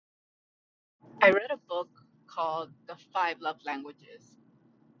I read a book called The Five Love Languages,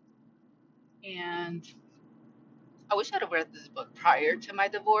 and I wish I'd have read this book prior to my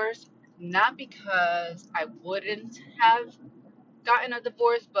divorce, not because I wouldn't have gotten a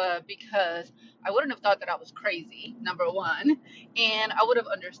divorce, but because I wouldn't have thought that I was crazy, number one, and I would have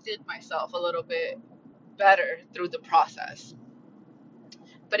understood myself a little bit better through the process.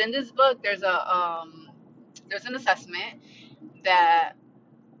 But in this book, there's an assessment that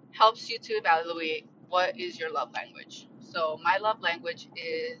helps you to evaluate what is your love language. So my love language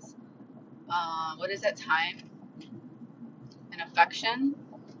is what is that, time and affection,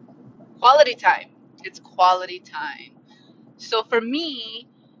 quality time. It's quality time. So for me,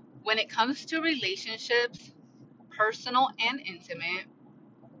 when it comes to relationships, personal and intimate,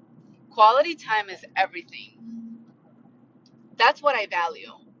 quality time is everything. That's what I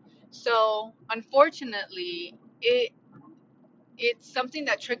value. So unfortunately, it's something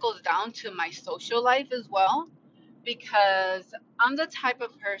that trickles down to my social life as well, because I'm the type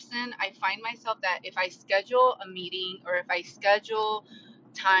of person, I find myself that if I schedule a meeting or if I schedule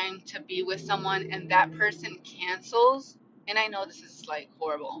time to be with someone and that person cancels, and I know this is like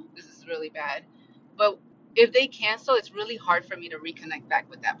horrible, this is really bad, but if they cancel, it's really hard for me to reconnect back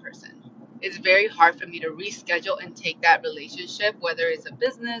with that person. It's very hard for me to reschedule and take that relationship, whether it's a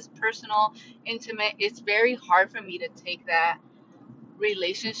business, personal, intimate. It's very hard for me to take that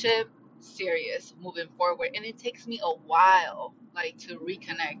relationship serious moving forward, and it takes me a while like to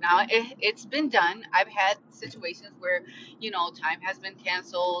reconnect. Now it's been done. I've had situations where time has been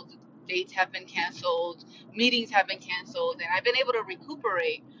canceled, dates have been canceled, meetings have been canceled, and I've been able to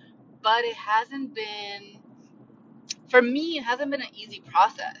recuperate, but it hasn't been, for me, it hasn't been an easy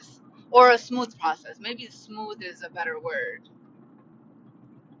process or a smooth process. Maybe smooth is a better word.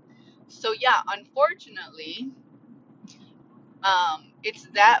 So yeah, unfortunately, it's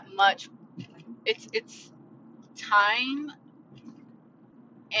that much. It's time,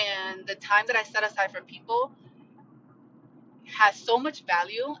 and the time that I set aside for people has so much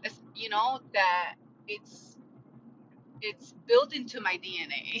value, as that it's it's built into my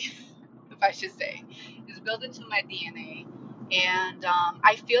DNA, if I should say. It's built into my DNA. And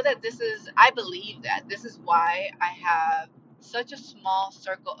I feel that I believe that this is why I have such a small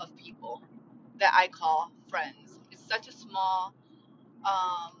circle of people that I call friends. It's such a small,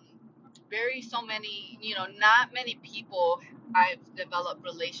 um, so many, not many people I've developed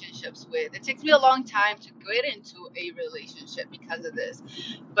relationships with. It takes me a long time to get into a relationship because of this.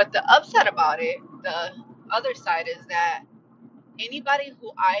 But the upside about it, the other side, is that anybody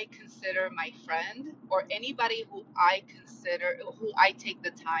who I consider my friend, or anybody who I take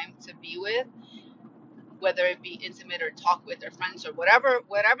the time to be with, whether it be intimate or talk with or friends or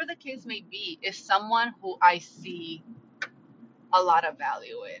whatever the case may be, is someone who I see a lot of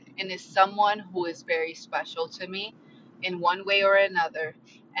value in, and is someone who is very special to me in one way or another,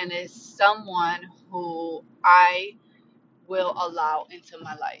 and is someone who I will allow into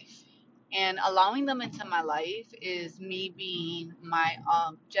my life. And allowing them into my life is me being my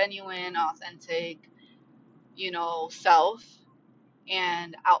genuine, authentic, self,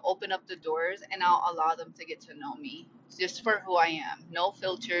 and I'll open up the doors and I'll allow them to get to know me just for who I am. No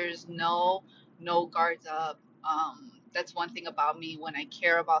filters, no guards up. That's one thing about me. When I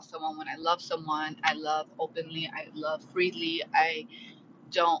care about someone, when I love someone, I love openly, I love freely, I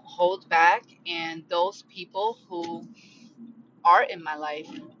don't hold back. And those people who are in my life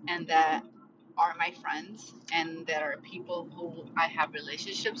and that are my friends and that are people who I have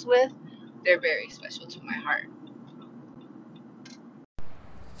relationships with, they're very special to my heart.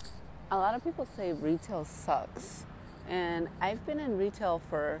 A lot of people say retail sucks. And I've been in retail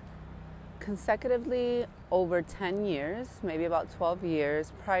for consecutively over 10 years, maybe about 12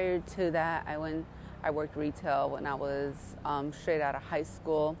 years. Prior to that, I worked retail when I was straight out of high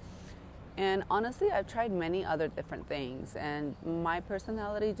school. And honestly, I've tried many other different things, and my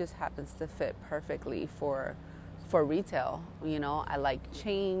personality just happens to fit perfectly for retail. I like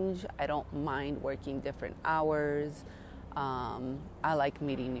change. I don't mind working different hours. I like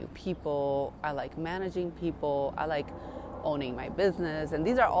meeting new people. I like managing people. I like owning my business. And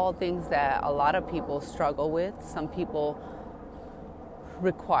these are all things that a lot of people struggle with. Some people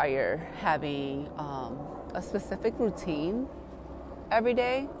require having a specific routine every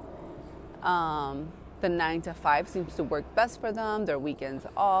day. The 9 to 5 seems to work best for them. Their weekends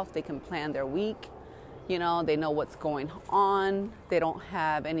off. They can plan their week. They know what's going on. They don't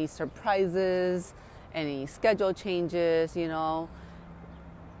have any surprises, any schedule changes,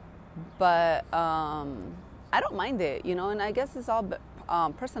 But I don't mind it, and I guess it's all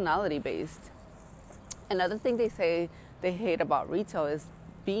personality based. Another thing they say they hate about retail is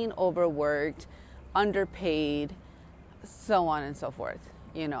being overworked, underpaid, so on and so forth,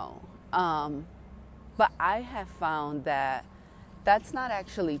 you know. But I have found that that's not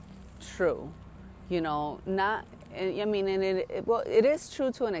actually true, you know. Not, I mean, and well, it is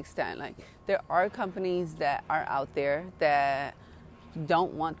true to an extent. Like, there are companies that are out there that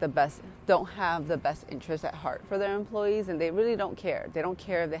don't have the best interest at heart for their employees, and they really don't care. They don't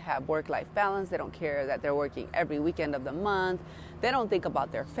care if they have work-life balance. They don't care that they're working every weekend of the month. They don't think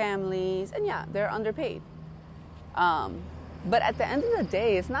about their families, and yeah, they're underpaid. But at the end of the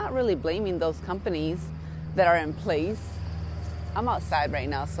day, it's not really blaming those companies that are in place. I'm outside right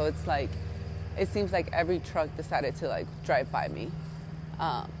now, so it's like, it seems like every truck decided to like drive by me.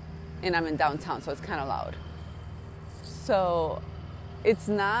 And I'm in downtown, so it's kind of loud. So it's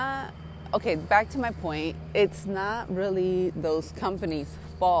not, okay, back to my point, it's not really those companies'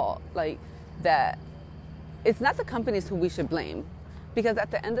 fault, like that. It's not the companies who we should blame, because at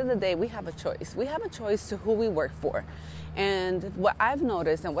the end of the day, we have a choice. We have a choice to who we work for. And what I've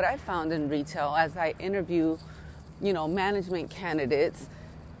noticed and what I found in retail as I interview, you know, management candidates,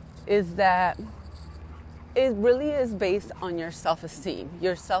 is that it really is based on your self-esteem,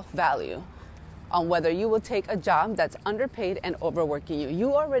 your self-value, on whether you will take a job that's underpaid and overworking you.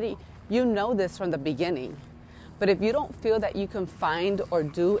 You know this from the beginning. But if you don't feel that you can find or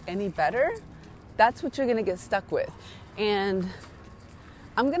do any better, that's what you're going to get stuck with. And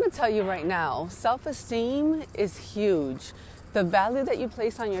I'm going to tell you right now, self-esteem is huge. The value that you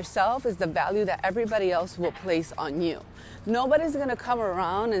place on yourself is the value that everybody else will place on you. Nobody's going to come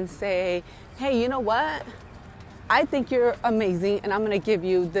around and say, hey, you know what? I think you're amazing and I'm going to give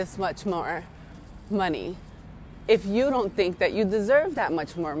you this much more money if you don't think that you deserve that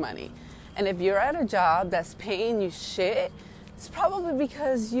much more money. And if you're at a job that's paying you shit, it's probably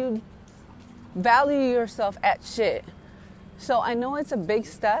because you value yourself at shit. So I know it's a big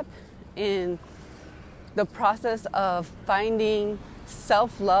step in the process of finding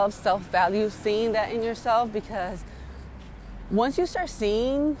self-love, self-value, seeing that in yourself, because once you start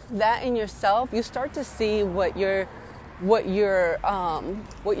seeing that in yourself, you start to see what you're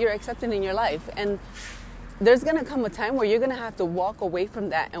accepting in your life. And there's going to come a time where you're going to have to walk away from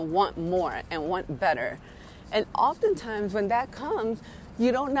that and want more and want better. And oftentimes when that comes,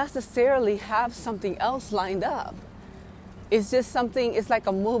 you don't necessarily have something else lined up. It's just something, it's like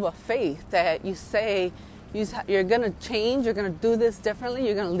a move of faith that you say, you're going to change, you're going to do this differently,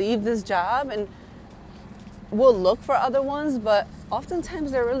 you're going to leave this job, and we'll look for other ones, but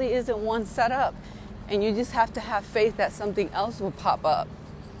oftentimes there really isn't one set up. And you just have to have faith that something else will pop up.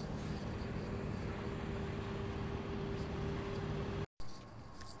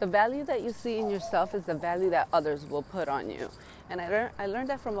 The value that you see in yourself is the value that others will put on you. And I learned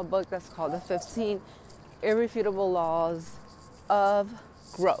that from a book that's called The 15 Irrefutable Laws of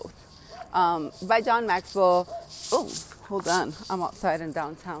Growth by John Maxwell. Oh, hold on. I'm outside in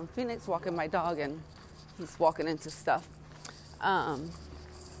downtown Phoenix walking my dog and he's walking into stuff.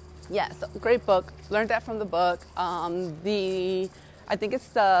 Yeah, so great book. Learned that from the book. I think it's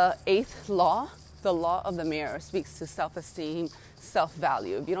the 8th law. The law of the mirror speaks to self-esteem,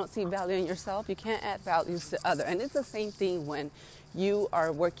 self-value. If you don't see value in yourself, you can't add values to others. And it's the same thing when you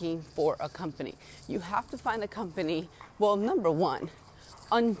are working for a company. You have to find a company, well, number one,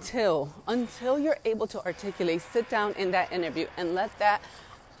 until you're able to articulate, sit down in that interview and let that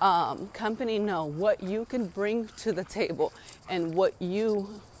company know what you can bring to the table and what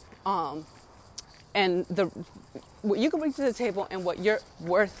you what you can bring to the table and what you're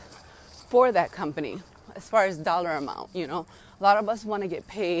worth for that company as far as dollar amount. You know, a lot of us want to get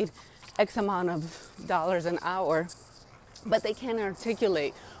paid X amount of dollars an hour, but they can't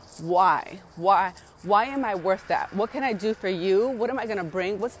articulate why am I worth that? What can I do for you? What am I going to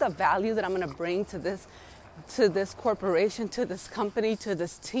bring? What's the value that I'm going to bring to this corporation, to this company, to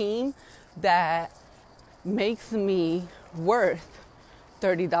this team that makes me worth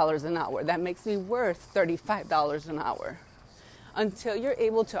 $30 an hour, that makes me worth $35 an hour? Until you're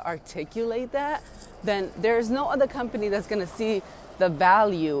able to articulate that, then there's no other company that's going to see the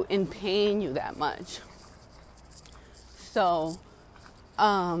value in paying you that much. So,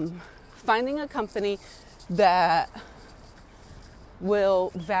 finding a company that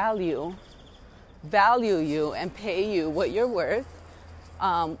will value you and pay you what you're worth.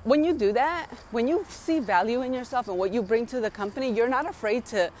 When you do that, when you see value in yourself and what you bring to the company, you're not afraid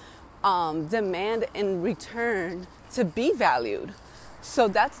to demand in return to be valued. So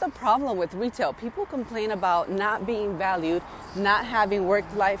that's the problem with retail. People complain about not being valued, not having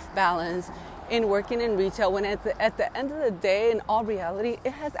work-life balance in working in retail, when at the end of the day, in all reality,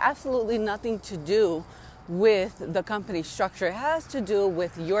 it has absolutely nothing to do with the company structure. It has to do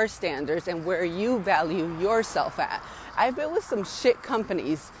with your standards and where you value yourself at. I've been with some shit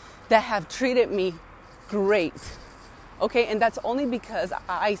companies that have treated me great. Okay, and that's only because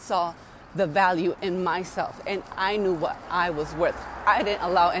I saw the value in myself and I knew what I was worth. I didn't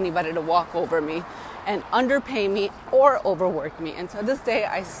allow anybody to walk over me and underpay me or overwork me. And to this day,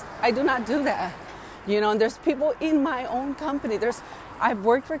 I do not do that. And there's people in my own company. I've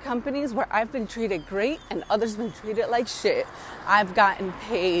worked for companies where I've been treated great and others been treated like shit. I've gotten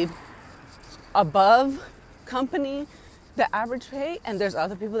paid above company, the average pay, and there's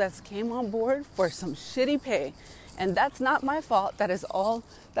other people that came on board for some shitty pay. And that's not my fault. That's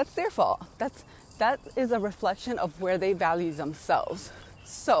their fault. That is a reflection of where they value themselves.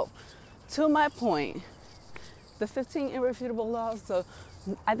 So, to my point, the 15 irrefutable laws, so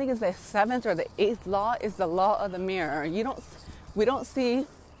I think it's the 7th or the 8th law, is the law of the mirror. We don't see,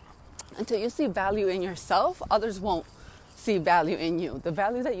 until you see value in yourself, others won't see value in you. The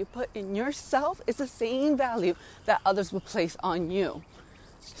value that you put in yourself is the same value that others will place on you.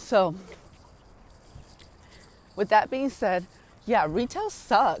 So, with that being said, yeah, retail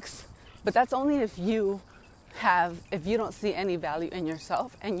sucks, but that's only if you don't see any value in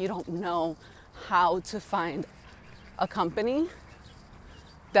yourself and you don't know how to find a company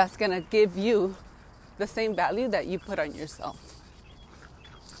that's going to give you the same value that you put on yourself.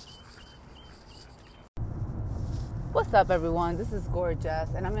 What's up, everyone? This is Gorgeous,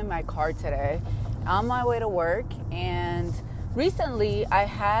 and I'm in my car today on my way to work. And recently, I've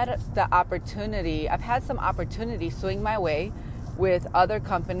had some opportunity swing my way with other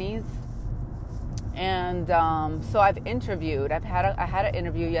companies. And so I've interviewed. I had an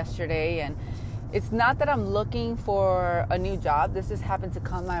interview yesterday, and it's not that I'm looking for a new job. This just happened to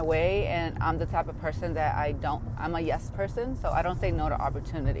come my way, and I'm the type of person that I'm a yes person, so I don't say no to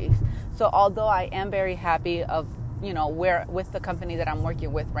opportunities. So although I am very happy of, where with the company that I'm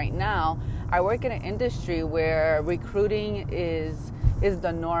working with right now, I work in an industry where recruiting is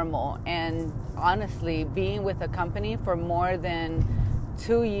the normal. And honestly, being with a company for more than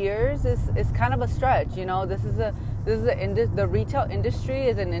 2 years is kind of a stretch. The retail industry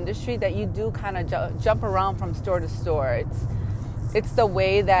is an industry that you do kind of jump around from store to store. It's the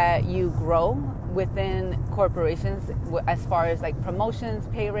way that you grow within corporations as far as like promotions,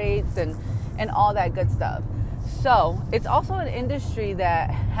 pay rates, and all that good stuff. So it's also an industry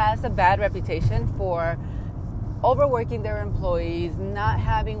that has a bad reputation for overworking their employees, not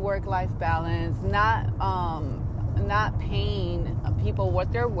having work-life balance, not paying people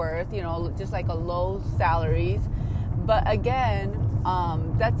what they're worth, just like a low salaries. But again,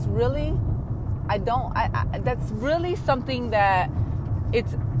 that's really something that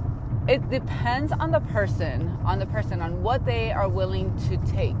it depends on the person, on what they are willing to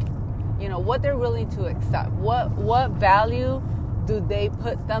take, what they're willing to accept, what value do they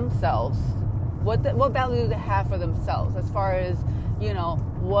put themselves, what value do they have for themselves as far as,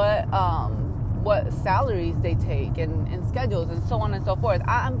 what salaries they take and schedules and so on and so forth.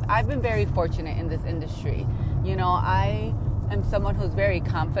 I've been very fortunate in this industry. I am someone who's very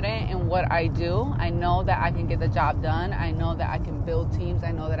confident in what I do. I know that I can get the job done. I know that I can build teams.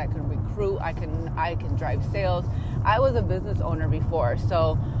 I know that I can recruit. I can drive sales. I was a business owner before,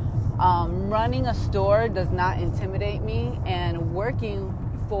 so running a store does not intimidate me, and working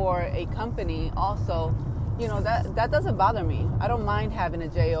for a company also, that doesn't bother me. I don't mind having a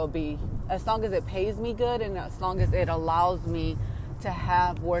job as long as it pays me good and as long as it allows me to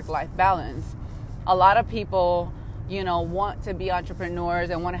have work-life balance. A lot of people, want to be entrepreneurs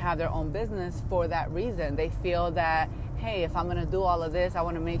and want to have their own business for that reason. They feel that, hey, if I'm going to do all of this, I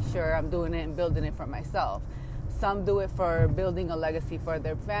want to make sure I'm doing it and building it for myself. Some do it for building a legacy for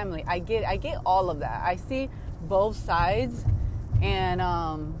their family. I get all of that. I see both sides. And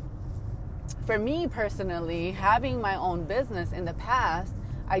for me personally, having my own business in the past,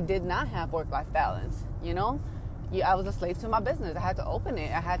 I did not have work-life balance. I was a slave to my business. I had to open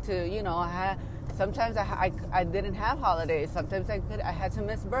it. I had to, sometimes I didn't have holidays. Sometimes I had to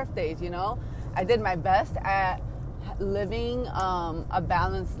miss birthdays. I did my best at living a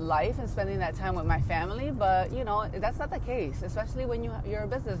balanced life and spending that time with my family, but that's not the case, especially when you're a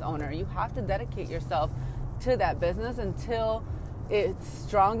business owner. You have to dedicate yourself to that business until it's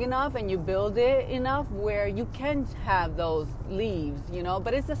strong enough and you build it enough where you can have those leaves,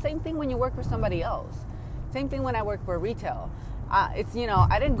 but it's the same thing when you work for somebody else. Same thing when I work for retail. I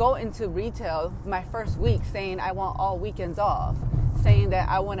didn't go into retail my first week saying I want all weekends off, saying that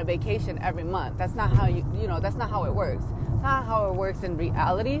I want a vacation every month. That's not how that's not how it works. It's not how it works in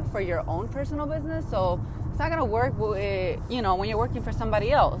reality for your own personal business. So it's not going to work with, when you're working for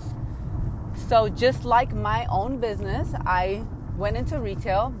somebody else. So just like my own business, I went into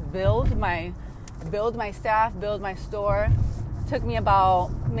retail, build my staff, build my store. Took me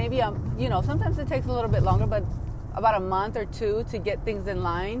about maybe sometimes it takes a little bit longer, but about a month or two to get things in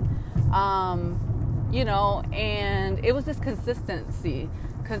line. And it was this consistency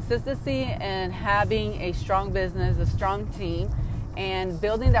and having a strong business, a strong team, and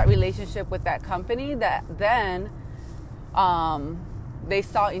building that relationship with that company that then they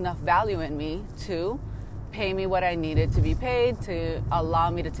saw enough value in me to pay me what I needed to be paid, to allow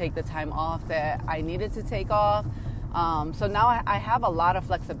me to take the time off that I needed to take off. So now I have a lot of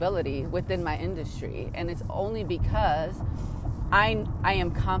flexibility within my industry, and it's only because I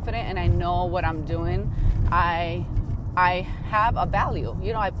am confident and I know what I'm doing. I have a value.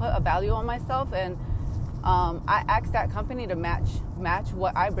 I put a value on myself, and I ask that company to match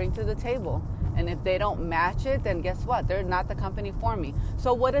what I bring to the table. And if they don't match it, then guess what? They're not the company for me.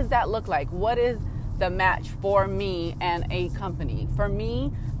 So what does that look like? What is the match for me and a company? For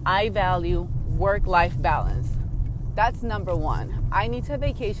me, I value work-life balance. That's number one. I need to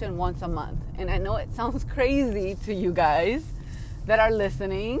vacation once a month. And I know it sounds crazy to you guys that are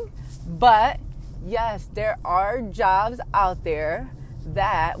listening, but yes, there are jobs out there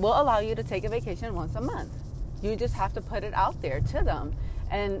that will allow you to take a vacation once a month. You just have to put it out there to them.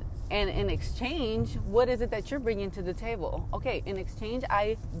 And in exchange, what is it that you're bringing to the table? Okay, in exchange,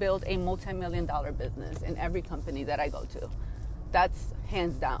 I build a multi-million-dollar business in every company that I go to. That's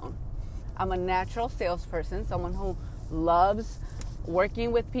hands down. I'm a natural salesperson, someone who loves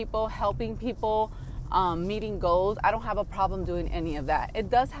working with people, helping people, meeting goals. I don't have a problem doing any of that. It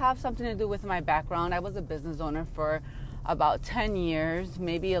does have something to do with my background. I was a business owner for about 10 years,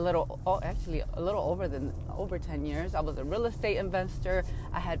 maybe a little over 10 years. I was a real estate investor.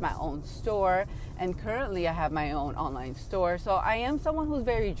 I had my own store, and currently I have my own online store. So I am someone who's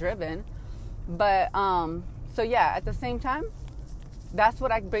very driven, but at the same time, that's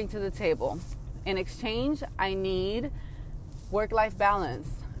what I bring to the table. In exchange, I need work-life balance.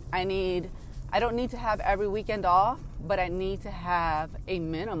 I don't need to have every weekend off, but I need to have a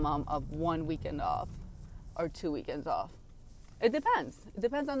minimum of 1 weekend off or 2 weekends off. It depends. It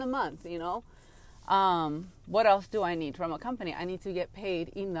depends on the month, What else do I need from a company? I need to get paid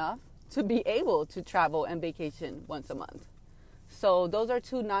enough to be able to travel and vacation once a month. So those are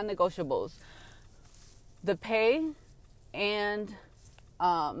two non-negotiables. The pay and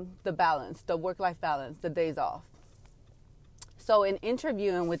the balance, the work-life balance, the days off. So in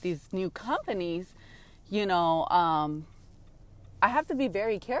interviewing with these new companies, I have to be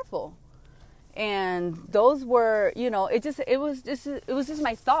very careful. And those were, it was just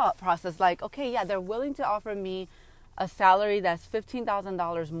my thought process. Like, okay, yeah, they're willing to offer me a salary that's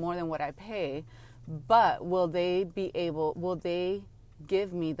 $15,000 more than what I pay, but will they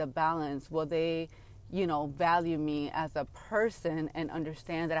give me the balance? Will they, value me as a person and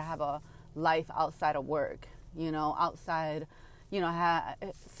understand that I have a life outside of work, outside,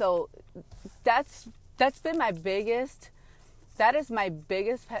 so that's been my biggest, that is my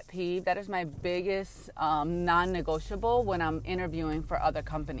biggest pet peeve. That is my biggest non-negotiable when I'm interviewing for other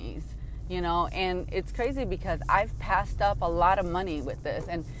companies, and it's crazy because I've passed up a lot of money with this.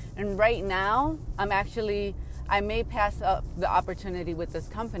 And right now I may pass up the opportunity with this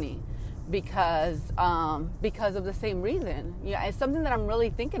company because of the same reason. It's something that I'm really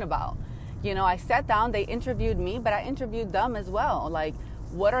thinking about. I sat down, they interviewed me, but I interviewed them as well. Like,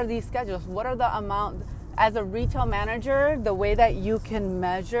 what are these schedules? What are the amount? As a retail manager, the way that you can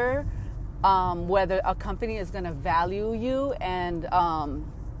measure whether a company is going to value you and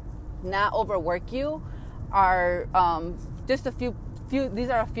not overwork you are just a few. These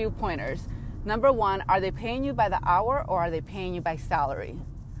are a few pointers. Number one, are they paying you by the hour or are they paying you by salary?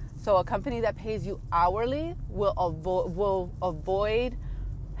 So a company that pays you hourly will avoid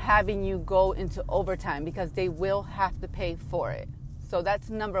having you go into overtime because they will have to pay for it. So that's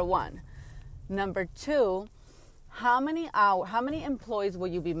number one. Number two, how many employees will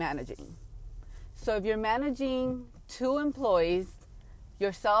you be managing? So if you're managing 2 employees,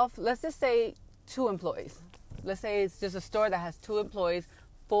 yourself, let's just say 2 employees. Let's say it's just a store that has 2 employees,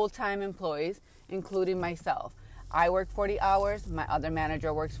 full-time employees, including myself. I work 40 hours. My other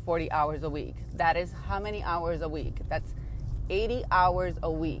manager works 40 hours a week. That is how many hours a week? That's 80 hours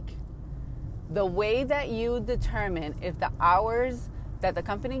a week. The way that you determine if the hours that the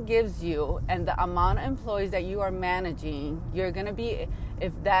company gives you and the amount of employees that you are managing,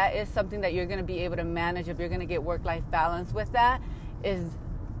 if that is something that you're going to be able to manage, if you're going to get work-life balance with that, is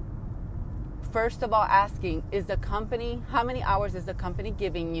first of all asking, how many hours is the company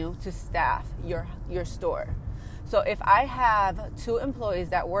giving you to staff your store? So if I have 2 employees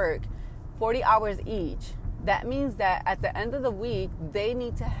that work 40 hours each, that means that at the end of the week,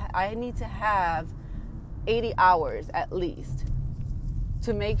 I need to have 80 hours at least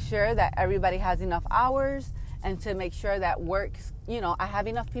to make sure that everybody has enough hours and to make sure that works, I have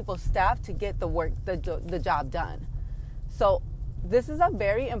enough people staffed to get the job done. So this is a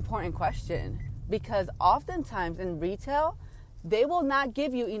very important question, because oftentimes in retail, they will not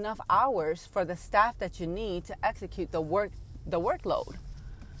give you enough hours for the staff that you need to execute the workload.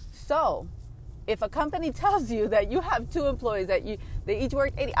 So if a company tells you that you have 2 employees they each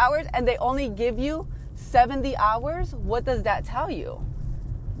work 80 hours and they only give you 70 hours, what does that tell you?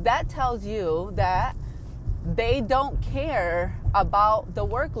 That tells you that they don't care about the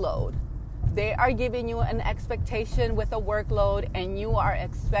workload. They are giving you an expectation with a workload, and you are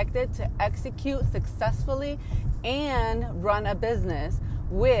expected to execute successfully and run a business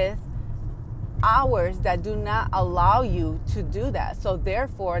with hours that do not allow you to do that. So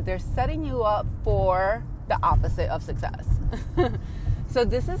therefore, they're setting you up for the opposite of success. So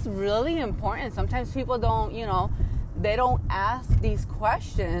this is really important. Sometimes people don't, they don't ask these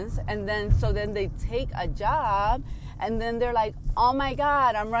questions, and then they take a job, and then they're like, oh my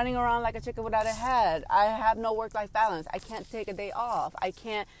God, I'm running around like a chicken without a head. I have no work-life balance. I can't take a day off. I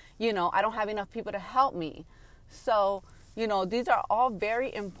can't, I don't have enough people to help me. So, these are all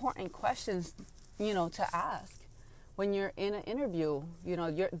very important questions, to ask when you're in an interview.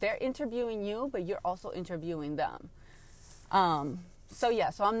 They're interviewing you, but you're also interviewing them. So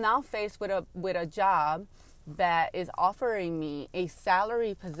I'm now faced with a job that is offering me a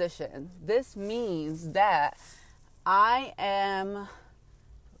salary position. This means that I am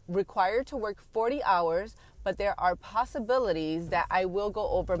required to work 40 hours, but there are possibilities that I will go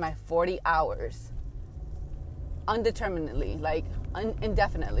over my 40 hours undeterminedly, like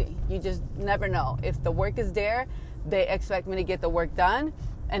indefinitely. You just never know. If the work is there, they expect me to get the work done.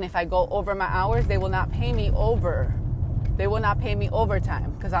 And if I go over my hours, they will not pay me over. They will not pay me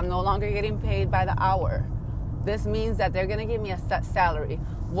overtime because I'm no longer getting paid by the hour. This means that they're going to give me a set salary.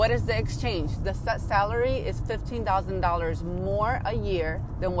 What is the exchange? The set salary is $15,000 more a year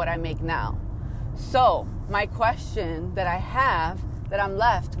than what I make now. So my question that I have, that I'm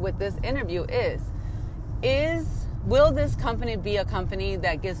left with this interview is will this company be a company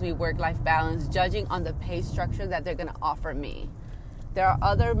that gives me work-life balance, judging on the pay structure that they're going to offer me? There are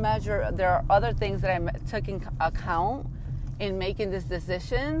other things that I took into account in making this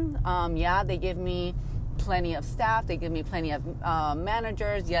decision. They give me plenty of staff. They give me plenty of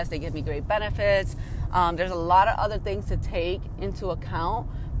managers. Yes, they give me great benefits. There's a lot of other things to take into account.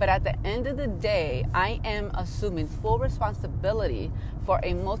 But at the end of the day, I am assuming full responsibility for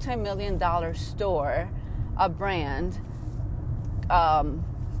a multi-million-dollar store, a brand,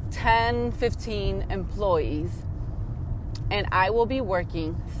 10, 15 employees, and I will be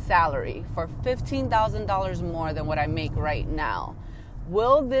working salary for $15,000 more than what I make right now.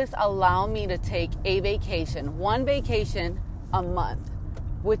 Will this allow me to take a vacation, one vacation a month,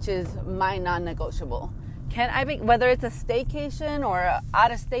 which is my non-negotiable? Can I, whether it's a staycation or an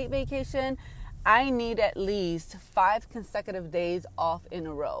out-of-state vacation, I need at least 5 consecutive days off in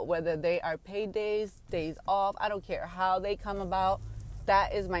a row, whether they are paid days off. I don't care how they come about.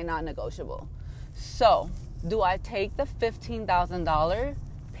 That is my non-negotiable. So do I take the $15,000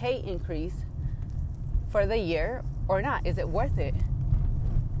 pay increase for the year or not? Is it worth it?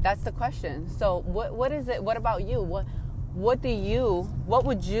 That's the question. So what is it? What about you? What do you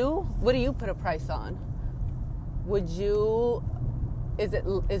put a price on? Is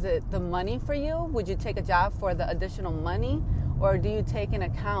it the money for you? Would you take a job for the additional money? Or do you take into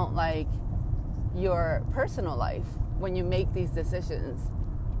account like your personal life when you make these decisions?